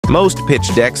Most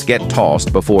pitch decks get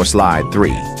tossed before slide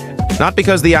 3. Not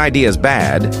because the idea is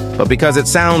bad, but because it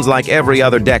sounds like every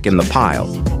other deck in the pile.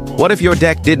 What if your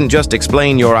deck didn't just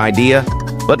explain your idea,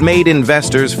 but made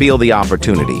investors feel the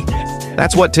opportunity?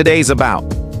 That's what today's about.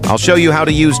 I'll show you how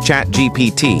to use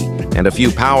ChatGPT and a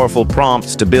few powerful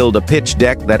prompts to build a pitch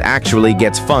deck that actually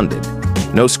gets funded.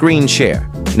 No screen share,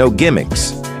 no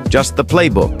gimmicks, just the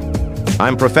playbook.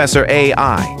 I'm Professor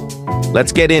AI.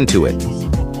 Let's get into it.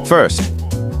 First,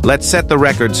 let's set the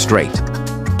record straight.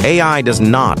 AI does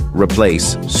not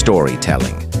replace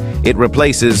storytelling. It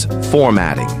replaces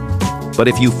formatting. But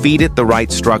if you feed it the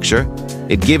right structure,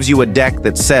 it gives you a deck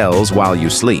that sells while you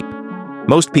sleep.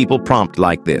 Most people prompt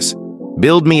like this: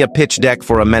 build me a pitch deck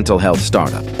for a mental health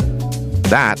startup.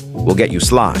 That will get you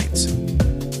slides.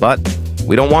 But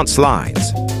we don't want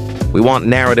slides. We want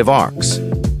narrative arcs.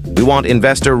 We want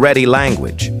investor-ready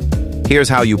language. Here's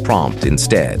how you prompt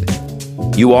instead.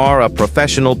 You are a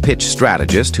professional pitch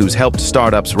strategist who's helped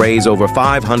startups raise over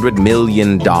 $500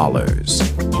 million.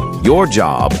 Your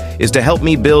job is to help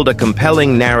me build a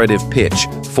compelling narrative pitch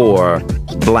for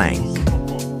blank.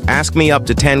 Ask me up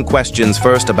to 10 questions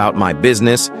first about my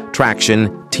business,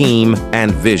 traction, team,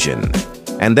 and vision.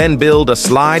 And then build a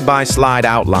slide-by-slide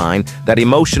outline that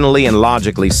emotionally and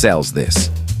logically sells this.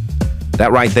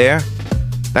 That right there?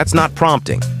 That's not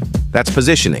prompting. That's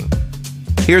positioning.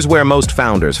 Here's where most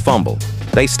founders fumble.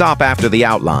 They stop after the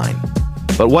outline.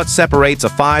 But what separates a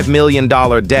 $5 million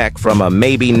deck from a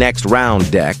maybe next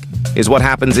round deck is what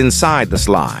happens inside the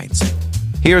slides.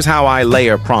 Here's how I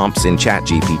layer prompts in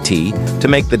ChatGPT to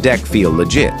make the deck feel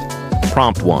legit.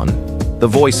 Prompt 1, the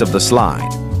voice of the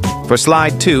slide. For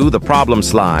slide 2, the problem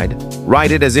slide,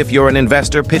 write it as if you're an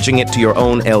investor pitching it to your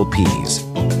own LPs.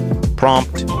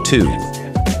 Prompt 2,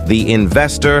 the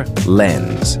investor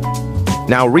lens.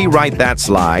 Now rewrite that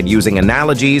slide using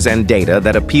analogies and data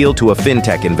that appeal to a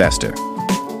fintech investor.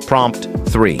 Prompt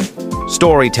 3,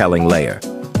 storytelling layer.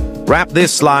 Wrap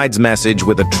this slide's message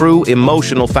with a true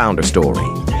emotional founder story.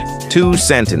 2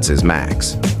 sentences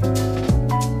max.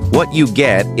 What you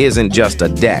get isn't just a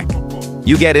deck.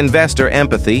 You get investor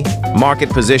empathy, market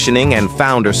positioning, and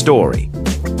founder story,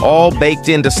 all baked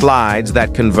into slides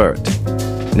that convert.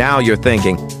 Now you're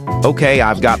thinking, okay,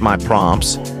 I've got my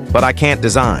prompts, but I can't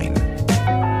design.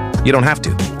 You don't have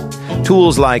to.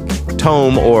 Tools like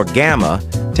Tome or Gamma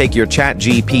take your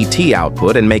ChatGPT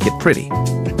output and make it pretty.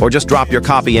 Or just drop your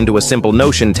copy into a simple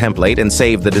Notion template and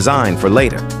save the design for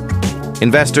later.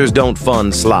 Investors don't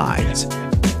fund slides.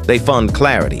 They fund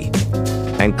clarity.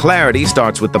 And clarity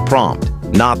starts with the prompt,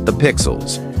 not the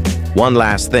pixels. One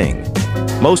last thing.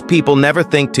 Most people never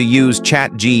think to use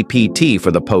ChatGPT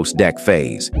for the post-deck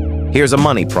phase. Here's a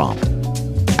money prompt.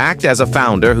 Act as a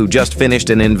founder who just finished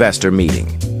an investor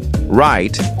meeting.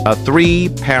 Write a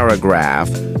 3-paragraph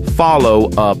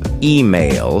follow-up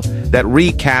email that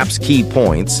recaps key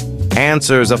points,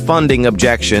 answers a funding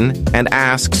objection, and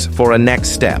asks for a next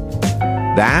step.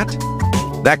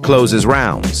 That closes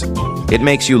rounds. It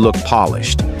makes you look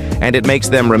polished, and it makes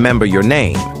them remember your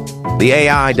name. The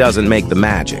AI doesn't make the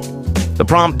magic. The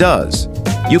prompt does.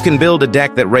 You can build a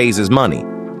deck that raises money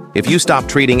if you stop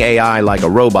treating AI like a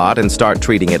robot and start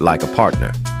treating it like a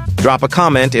partner. Drop a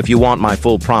comment if you want my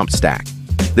full prompt stack.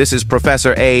 This is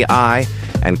Professor AI,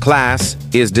 and class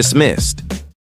is dismissed.